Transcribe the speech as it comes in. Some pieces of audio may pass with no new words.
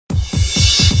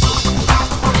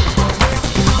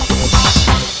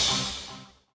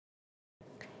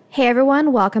Hey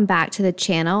everyone, welcome back to the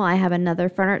channel. I have another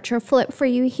furniture flip for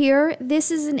you here. This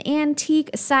is an antique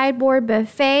sideboard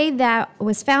buffet that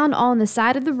was found on the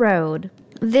side of the road.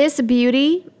 This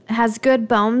beauty has good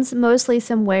bones, mostly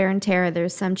some wear and tear.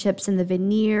 There's some chips in the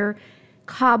veneer,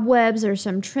 cobwebs, or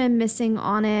some trim missing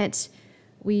on it.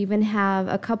 We even have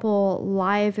a couple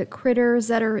live critters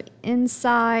that are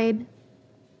inside.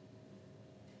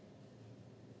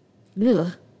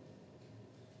 Ugh.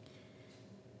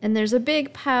 And there's a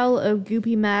big pile of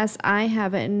goopy mess. I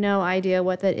have no idea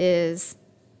what that is.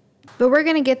 But we're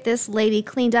gonna get this lady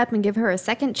cleaned up and give her a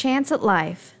second chance at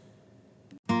life.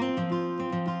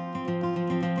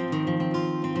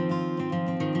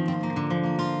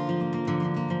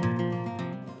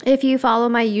 If you follow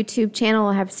my YouTube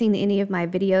channel or have seen any of my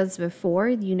videos before,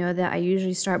 you know that I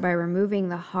usually start by removing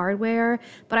the hardware.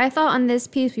 But I thought on this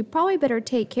piece, we probably better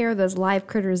take care of those live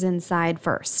critters inside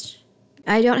first.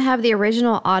 I don't have the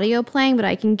original audio playing, but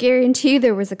I can guarantee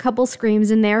there was a couple screams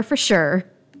in there for sure.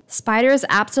 Spiders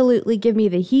absolutely give me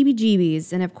the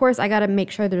heebie-jeebies, and of course I gotta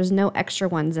make sure there's no extra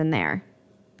ones in there.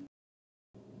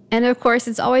 And of course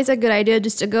it's always a good idea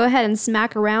just to go ahead and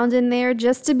smack around in there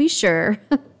just to be sure.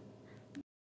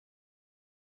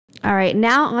 Alright,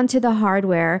 now onto the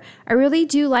hardware. I really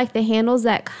do like the handles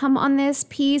that come on this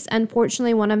piece.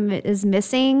 Unfortunately, one of them is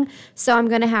missing, so I'm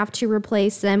going to have to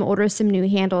replace them, order some new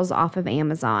handles off of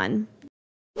Amazon.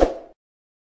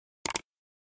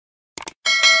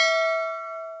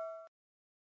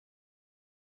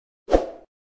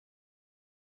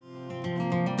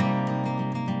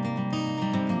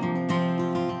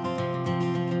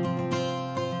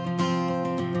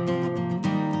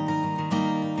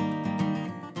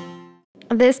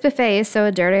 This buffet is so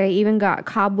dirty, I even got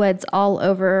cobwebs all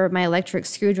over my electric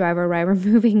screwdriver by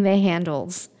removing the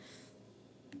handles.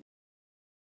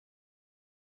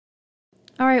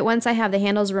 Alright, once I have the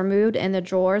handles removed and the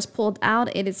drawers pulled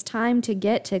out, it is time to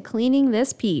get to cleaning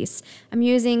this piece. I'm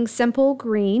using Simple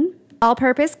Green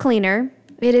all-purpose cleaner.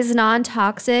 It is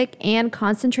non-toxic and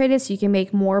concentrated, so you can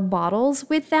make more bottles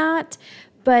with that.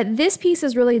 But this piece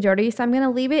is really dirty, so I'm going to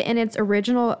leave it in its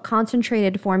original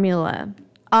concentrated formula.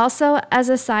 Also, as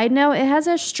a side note, it has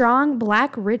a strong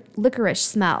black licorice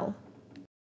smell.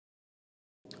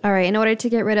 Alright, in order to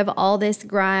get rid of all this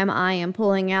grime, I am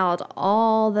pulling out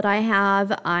all that I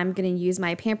have. I'm going to use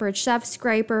my Pampered Chef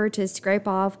scraper to scrape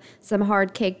off some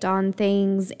hard caked on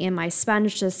things and my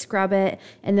sponge to scrub it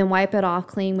and then wipe it off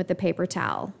clean with a paper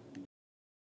towel.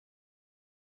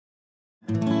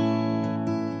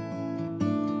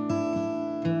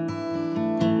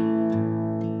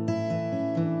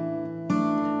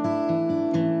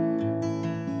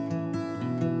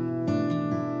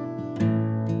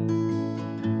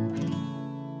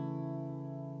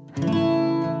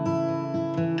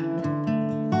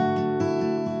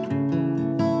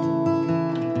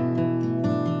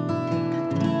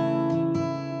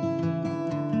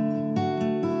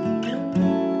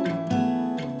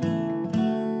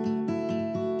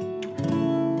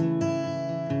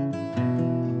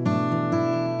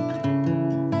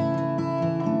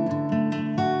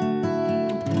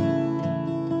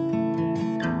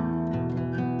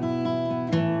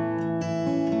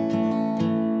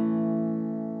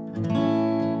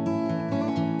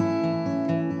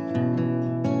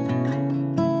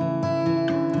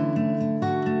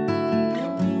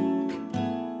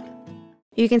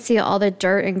 You can see all the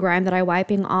dirt and grime that I'm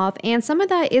wiping off, and some of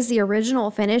that is the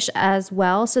original finish as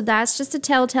well, so that's just a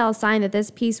telltale sign that this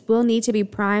piece will need to be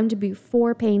primed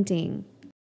before painting.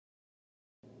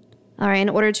 Alright, in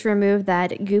order to remove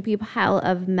that goopy pile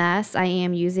of mess, I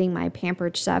am using my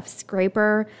Pampered Chef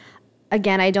scraper.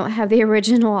 Again, I don't have the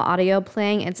original audio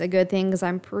playing. It's a good thing because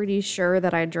I'm pretty sure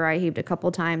that I dry heaved a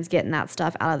couple times getting that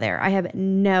stuff out of there. I have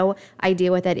no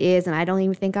idea what that is, and I don't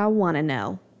even think I want to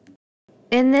know.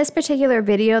 In this particular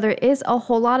video, there is a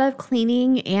whole lot of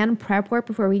cleaning and prep work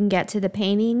before we can get to the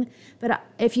painting. But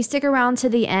if you stick around to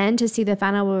the end to see the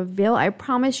final reveal, I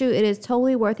promise you it is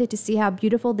totally worth it to see how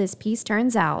beautiful this piece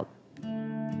turns out.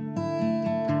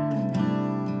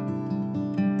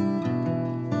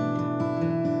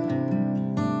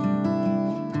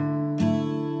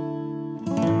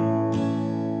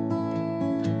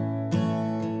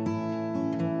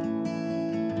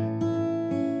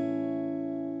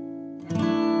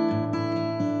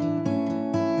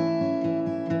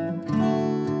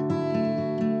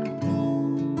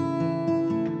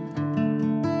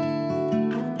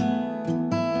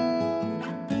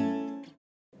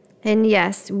 And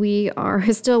yes, we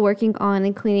are still working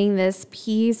on cleaning this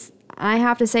piece. I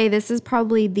have to say this is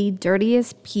probably the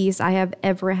dirtiest piece I have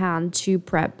ever had to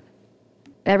prep.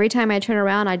 Every time I turn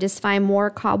around, I just find more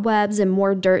cobwebs and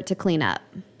more dirt to clean up.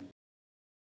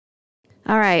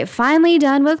 All right, finally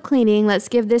done with cleaning. Let's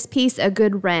give this piece a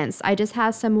good rinse. I just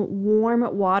have some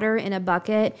warm water in a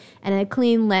bucket and a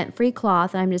clean lint-free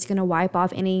cloth, and I'm just gonna wipe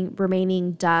off any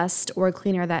remaining dust or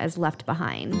cleaner that is left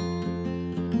behind.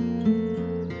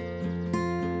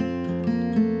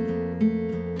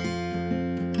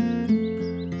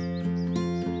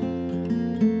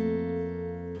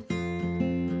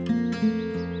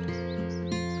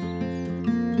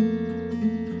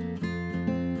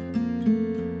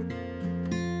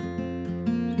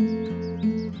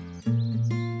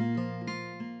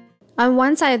 On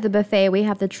one side of the buffet, we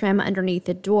have the trim underneath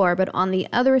the door, but on the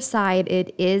other side,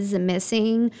 it is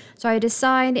missing. So I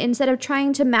decided instead of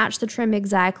trying to match the trim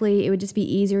exactly, it would just be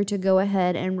easier to go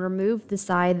ahead and remove the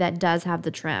side that does have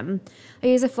the trim. I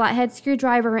use a flathead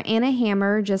screwdriver and a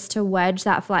hammer just to wedge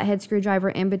that flathead screwdriver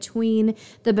in between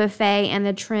the buffet and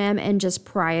the trim and just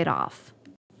pry it off.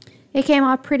 It came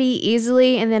off pretty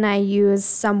easily, and then I used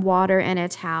some water and a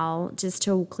towel just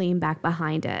to clean back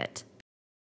behind it.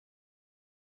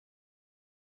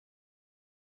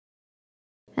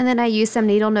 And then I used some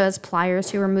needle nose pliers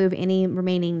to remove any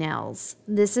remaining nails.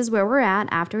 This is where we're at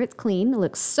after it's clean. It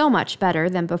looks so much better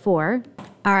than before.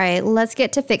 All right, let's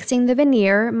get to fixing the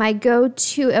veneer. My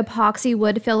go-to epoxy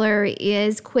wood filler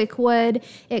is Quickwood.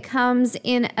 It comes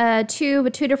in a tube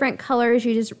with two different colors.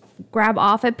 You just grab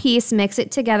off a piece, mix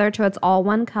it together till it's all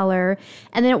one color,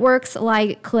 and then it works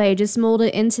like clay. Just mold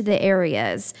it into the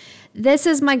areas. This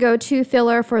is my go-to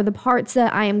filler for the parts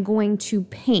that I am going to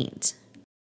paint.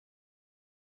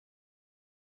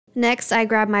 Next, I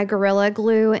grab my Gorilla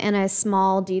Glue and a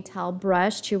small detail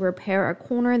brush to repair a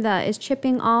corner that is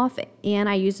chipping off, and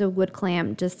I use a wood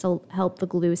clamp just to help the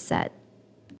glue set.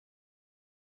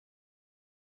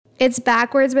 It's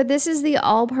backwards, but this is the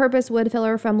all-purpose wood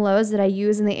filler from Lowe's that I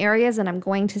use in the areas that I'm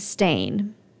going to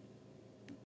stain.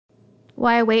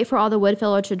 While I wait for all the wood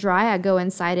filler to dry, I go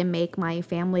inside and make my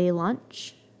family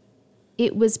lunch.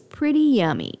 It was pretty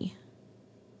yummy.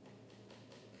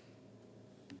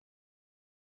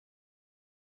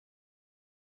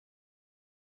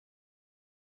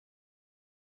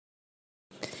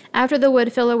 After the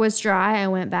wood filler was dry, I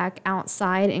went back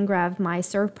outside and grabbed my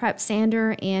Surf Prep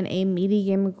sander and a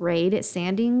medium grade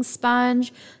sanding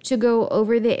sponge to go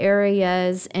over the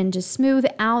areas and just smooth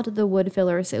out the wood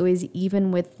filler so it was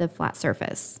even with the flat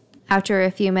surface. After a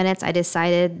few minutes, I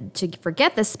decided to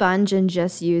forget the sponge and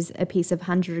just use a piece of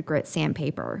 100 grit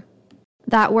sandpaper.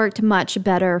 That worked much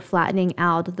better, flattening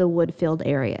out the wood-filled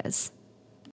areas.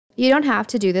 You don't have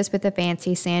to do this with a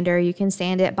fancy sander. You can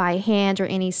sand it by hand or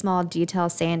any small detail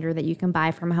sander that you can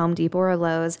buy from Home Depot or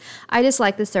Lowe's. I just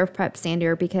like the Surf Prep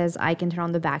sander because I can turn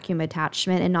on the vacuum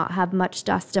attachment and not have much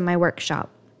dust in my workshop.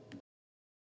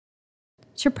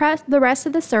 To prep the rest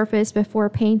of the surface before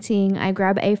painting, I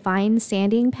grab a fine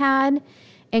sanding pad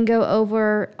and go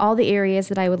over all the areas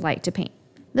that I would like to paint.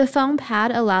 The foam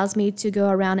pad allows me to go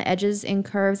around edges and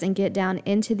curves and get down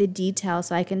into the detail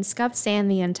so I can scuff sand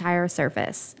the entire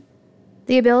surface.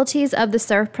 The abilities of the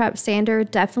Surf Prep sander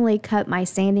definitely cut my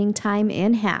sanding time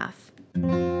in half.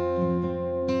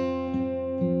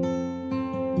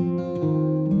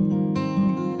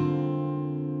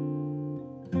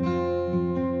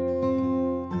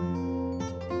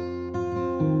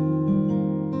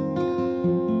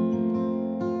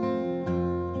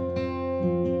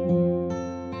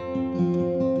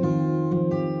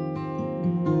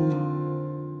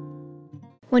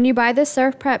 When you buy the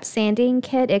Surf Prep sanding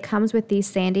kit, it comes with these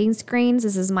sanding screens.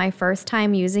 This is my first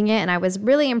time using it, and I was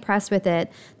really impressed with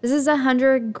it. This is a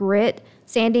 100 grit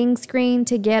sanding screen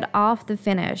to get off the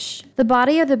finish. The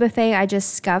body of the buffet I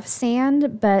just scuff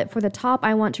sand, but for the top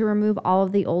I want to remove all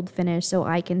of the old finish so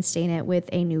I can stain it with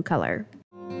a new color.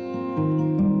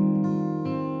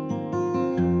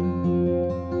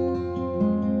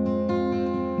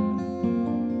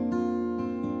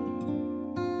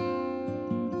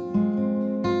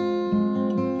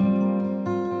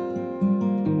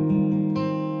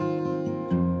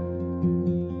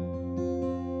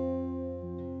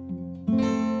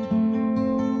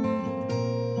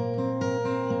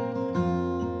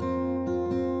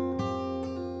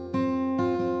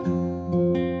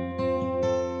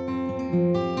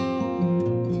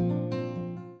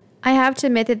 I have to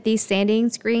admit that these sanding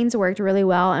screens worked really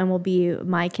well and will be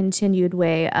my continued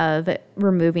way of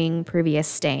removing previous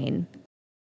stain.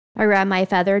 I grabbed my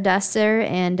feather duster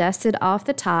and dusted off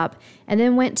the top and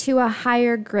then went to a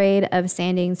higher grade of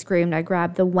sanding screen. I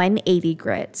grabbed the 180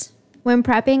 grit. When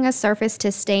prepping a surface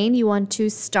to stain, you want to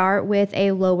start with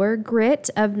a lower grit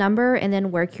of number and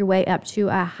then work your way up to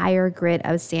a higher grit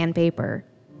of sandpaper.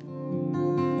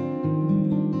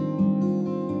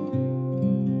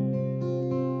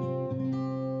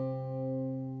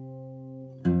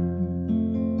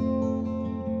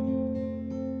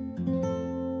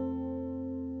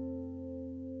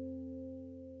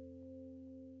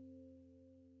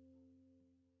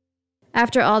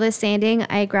 After all this sanding,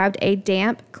 I grabbed a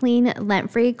damp, clean,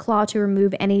 lint-free cloth to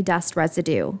remove any dust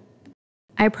residue.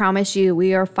 I promise you,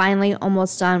 we are finally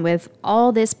almost done with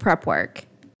all this prep work.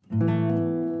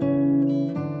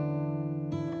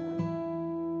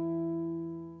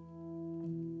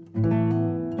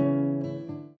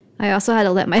 I also had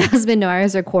to let my husband know I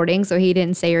was recording so he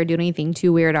didn't say or do anything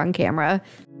too weird on camera.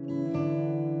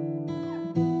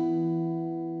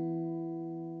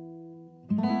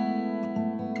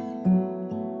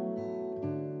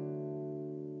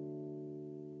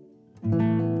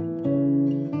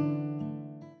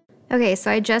 Okay,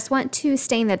 so I just want to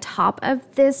stain the top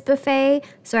of this buffet,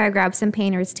 so I grabbed some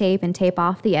painter's tape and tape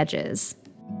off the edges.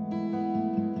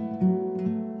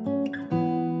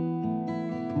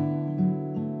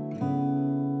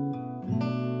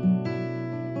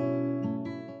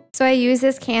 So I use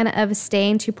this can of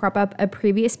stain to prop up a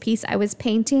previous piece I was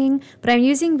painting, but I'm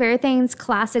using Verithane's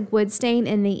classic wood stain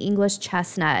in the English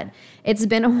chestnut. It's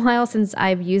been a while since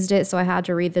I've used it, so I had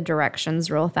to read the directions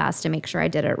real fast to make sure I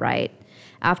did it right.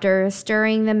 After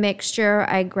stirring the mixture,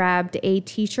 I grabbed a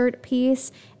t-shirt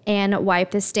piece and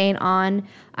wiped the stain on.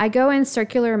 I go in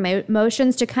circular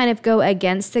motions to kind of go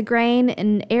against the grain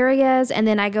in areas, and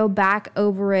then I go back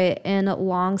over it in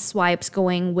long swipes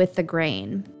going with the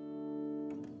grain.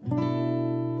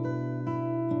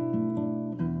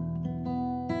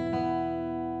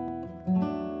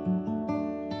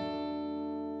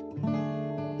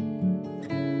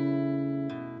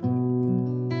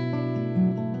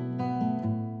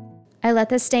 I let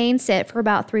the stain sit for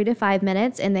about 3 to 5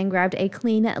 minutes and then grabbed a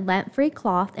clean, lint-free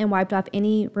cloth and wiped off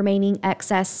any remaining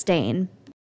excess stain.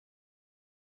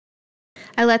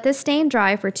 I let this stain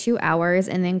dry for 2 hours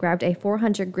and then grabbed a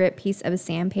 400 grit piece of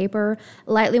sandpaper,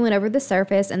 lightly went over the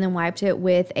surface and then wiped it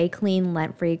with a clean,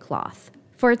 lint-free cloth.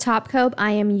 For top coat,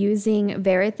 I am using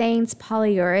Verithane's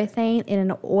polyurethane in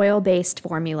an oil-based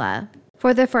formula.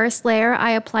 For the first layer,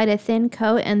 I applied a thin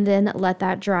coat and then let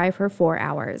that dry for 4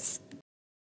 hours.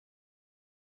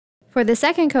 For the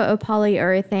second coat of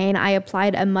polyurethane, I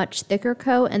applied a much thicker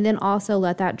coat and then also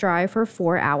let that dry for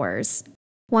 4 hours.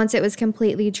 Once it was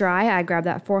completely dry, I grabbed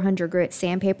that 400 grit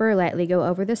sandpaper, lightly go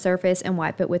over the surface and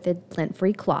wipe it with a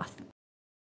lint-free cloth.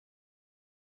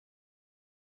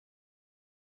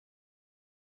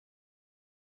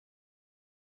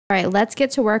 Alright, let's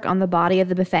get to work on the body of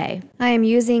the buffet. I am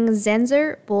using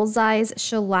Zinsser Bullseye's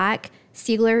Shellac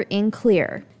Sealer in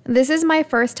Clear. This is my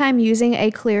first time using a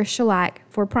clear shellac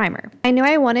for primer. I knew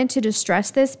I wanted to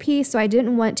distress this piece, so I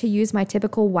didn't want to use my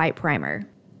typical white primer.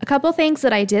 A couple things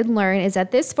that I did learn is that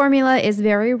this formula is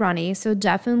very runny, so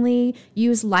definitely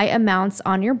use light amounts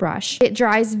on your brush. It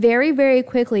dries very, very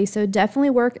quickly, so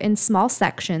definitely work in small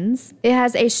sections. It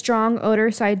has a strong odor,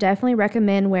 so I definitely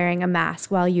recommend wearing a mask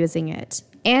while using it.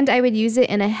 And I would use it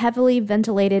in a heavily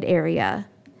ventilated area.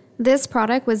 This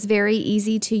product was very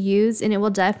easy to use, and it will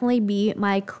definitely be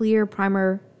my clear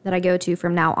primer that I go to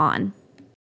from now on.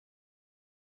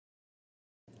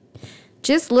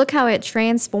 Just look how it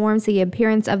transforms the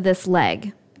appearance of this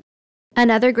leg.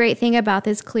 Another great thing about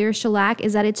this clear shellac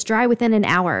is that it's dry within an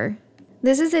hour.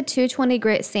 This is a 220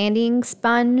 grit sanding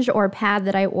sponge or pad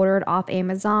that I ordered off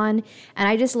Amazon, and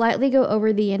I just lightly go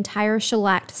over the entire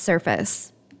shellacked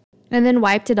surface. And then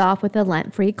wiped it off with a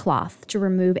lint-free cloth to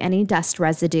remove any dust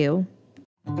residue.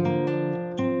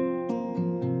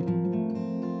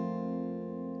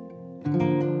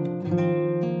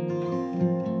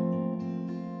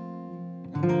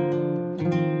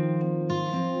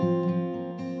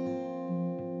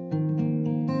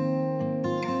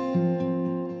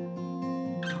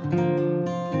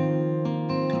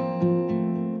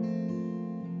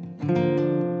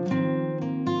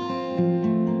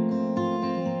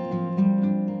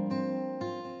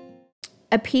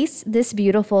 A piece this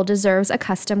beautiful deserves a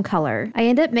custom color. I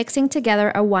end up mixing together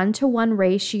a 1-to-1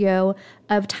 ratio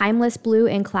of Timeless Blue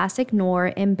and Classic Noir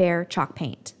in Behr chalk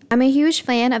paint. I'm a huge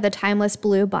fan of the Timeless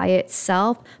Blue by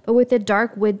itself, but with the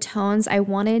dark wood tones, I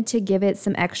wanted to give it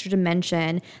some extra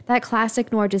dimension. That Classic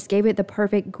Noir just gave it the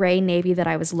perfect gray navy that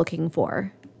I was looking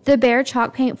for. The Behr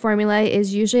chalk paint formula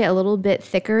is usually a little bit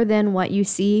thicker than what you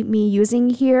see me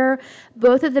using here.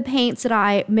 Both of the paints that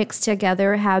I mixed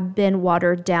together have been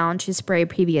watered down to spray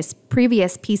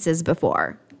previous pieces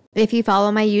before. If you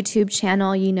follow my YouTube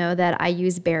channel, you know that I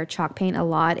use Behr chalk paint a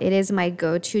lot. It is my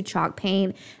go-to chalk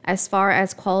paint. As far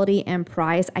as quality and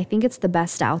price, I think it's the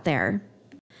best out there.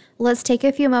 Let's take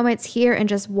a few moments here and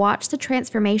just watch the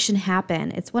transformation happen.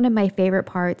 It's one of my favorite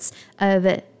parts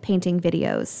of painting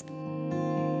videos.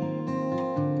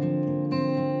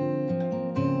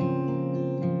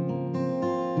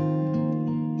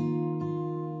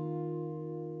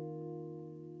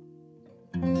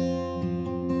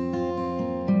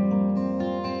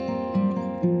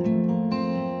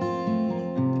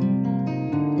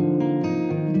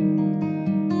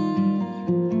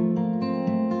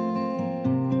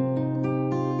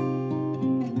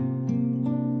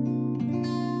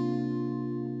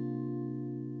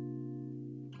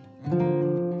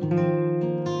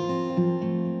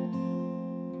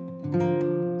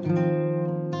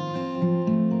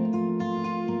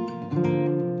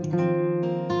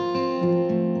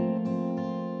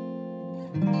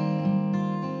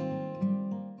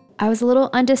 was a little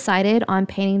undecided on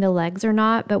painting the legs or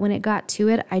not, but when it got to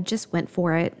it, I just went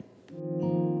for it.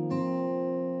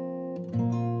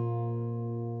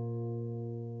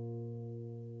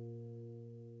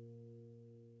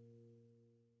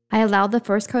 I allowed the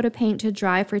first coat of paint to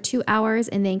dry for 2 hours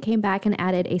and then came back and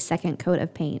added a second coat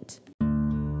of paint.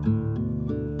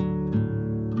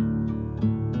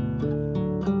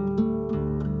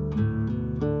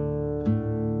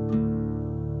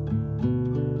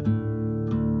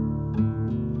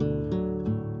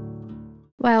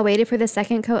 While I waited for the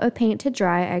second coat of paint to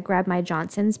dry, I grabbed my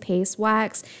Johnson's Paste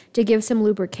Wax to give some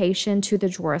lubrication to the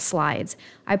drawer slides.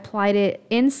 I applied it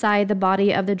inside the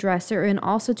body of the dresser and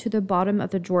also to the bottom of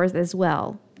the drawers as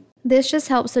well. This just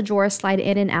helps the drawer slide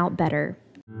in and out better.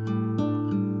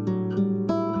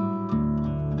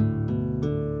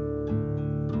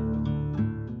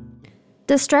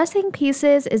 Distressing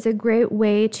pieces is a great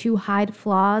way to hide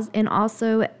flaws and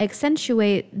also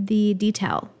accentuate the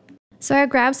detail. So I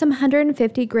grabbed some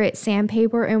 150 grit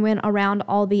sandpaper and went around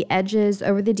all the edges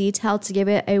over the detail to give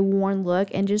it a worn look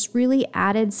and just really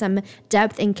added some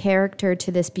depth and character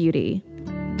to this beauty.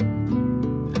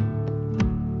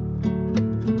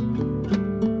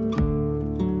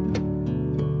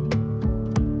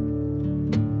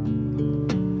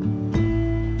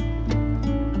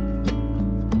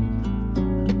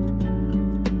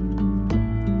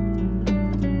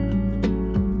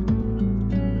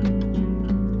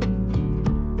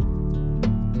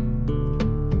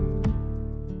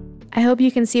 I hope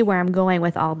you can see where I'm going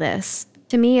with all this.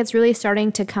 To me, it's really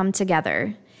starting to come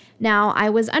together. Now, I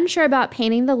was unsure about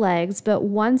painting the legs, but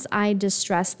once I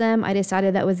distressed them, I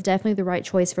decided that was definitely the right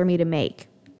choice for me to make.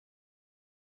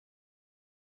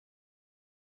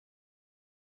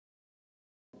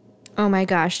 Oh my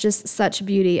gosh, just such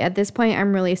beauty. At this point,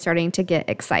 I'm really starting to get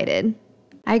excited.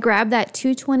 I grabbed that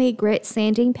 220 grit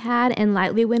sanding pad and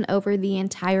lightly went over the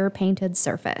entire painted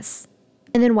surface,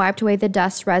 and then wiped away the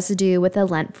dust residue with a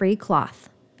lint-free cloth.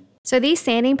 So these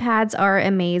sanding pads are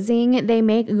amazing. They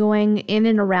make going in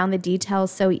and around the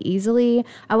details so easily.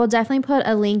 I will definitely put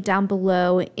a link down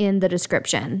below in the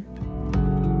description.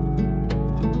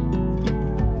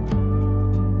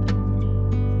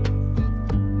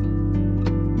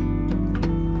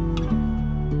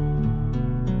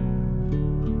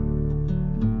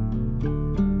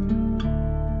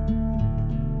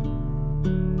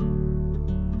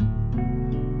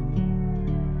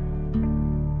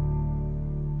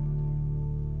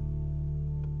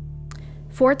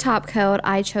 For top coat,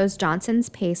 I chose Johnson's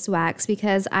Paste Wax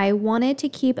because I wanted to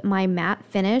keep my matte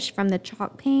finish from the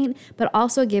chalk paint, but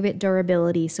also give it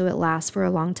durability so it lasts for a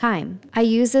long time. I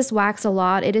use this wax a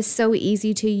lot. It is so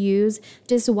easy to use.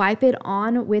 Just wipe it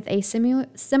on with a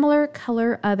similar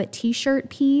color of a t-shirt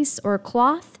piece or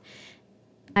cloth.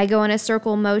 I go in a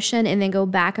circle motion and then go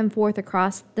back and forth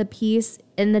across the piece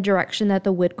in the direction that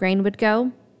the wood grain would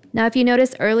go. Now, if you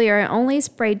noticed earlier, I only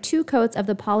sprayed 2 coats of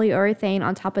the polyurethane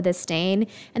on top of the stain,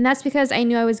 and that's because I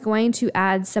knew I was going to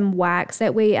add some wax.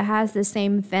 That way it has the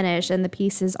same finish and the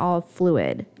piece is all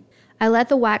fluid. I let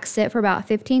the wax sit for about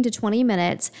 15 to 20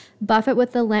 minutes, buff it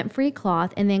with the lint-free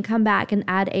cloth, and then come back and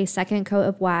add a second coat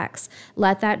of wax.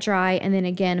 Let that dry, and then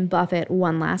again buff it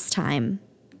one last time.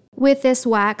 With this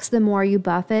wax, the more you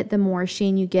buff it, the more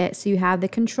sheen you get, so you have the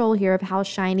control here of how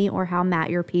shiny or how matte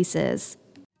your piece is.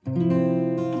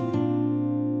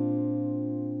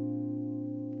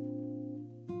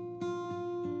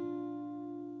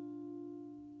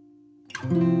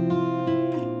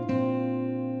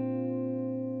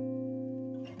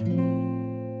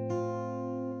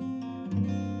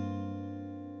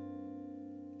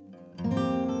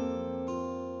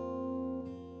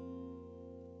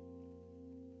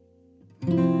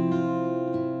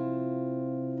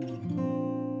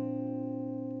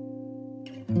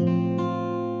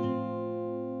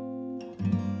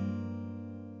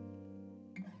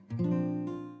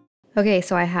 Okay,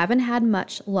 so I haven't had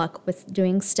much luck with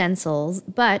doing stencils,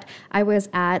 but I was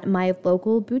at my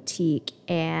local boutique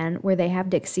and where they have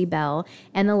Dixie Belle,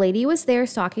 and the lady was there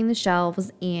stocking the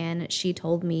shelves, and she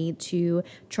told me to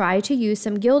try to use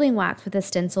some gilding wax with a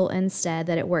stencil instead,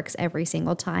 that it works every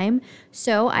single time.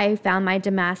 So I found my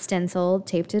damask stencil,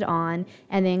 taped it on,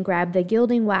 and then grabbed the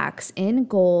gilding wax in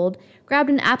gold, grabbed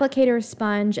an applicator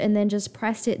sponge, and then just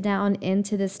pressed it down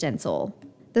into the stencil.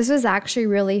 This was actually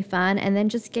really fun, and then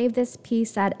just gave this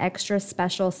piece that extra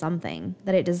special something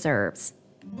that it deserves.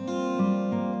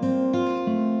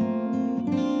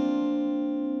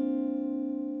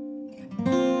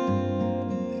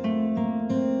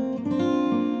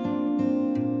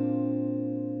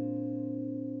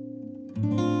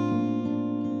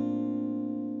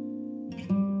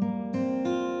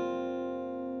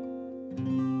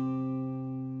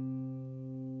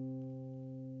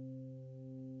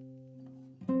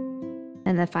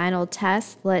 And the final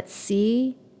test, let's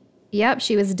see. Yep,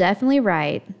 she was definitely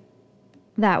right.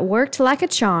 That worked like a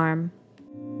charm.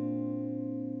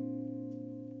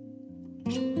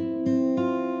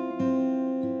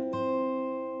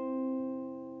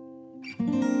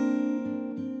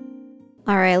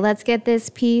 All right, let's get this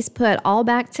piece put all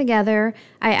back together.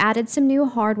 I added some new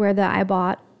hardware that I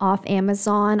bought off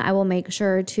Amazon. I will make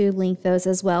sure to link those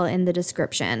as well in the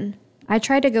description. I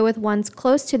tried to go with ones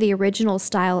close to the original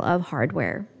style of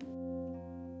hardware.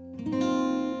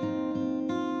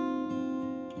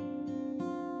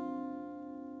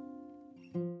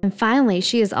 And finally,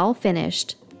 she is all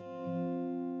finished.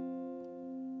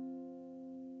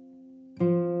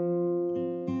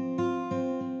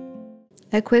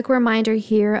 A quick reminder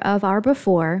here of our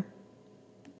before.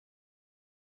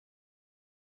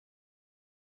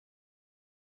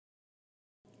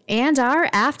 And our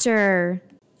after.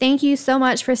 Thank you so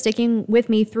much for sticking with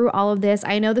me through all of this.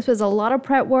 I know this was a lot of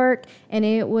prep work and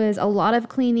it was a lot of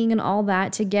cleaning and all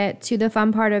that to get to the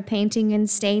fun part of painting and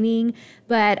staining,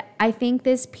 but I think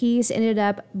this piece ended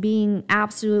up being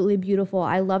absolutely beautiful.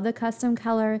 I love the custom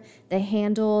color, the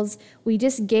handles. We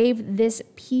just gave this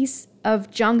piece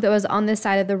of junk that was on this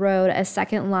side of the road a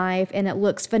second life and it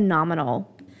looks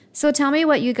phenomenal. So tell me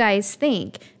what you guys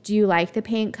think. Do you like the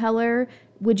paint color?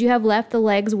 Would you have left the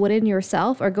legs wooden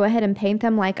yourself or go ahead and paint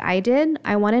them like I did?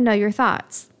 I want to know your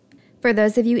thoughts. For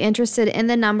those of you interested in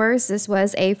the numbers, this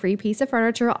was a free piece of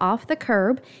furniture off the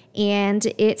curb and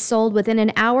it sold within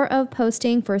an hour of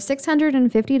posting for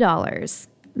 $650.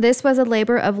 This was a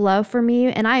labor of love for me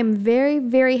and I am very,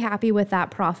 very happy with that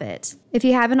profit. If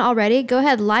you haven't already, go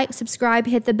ahead, like, subscribe,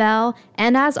 hit the bell,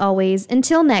 and as always,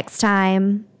 until next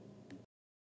time.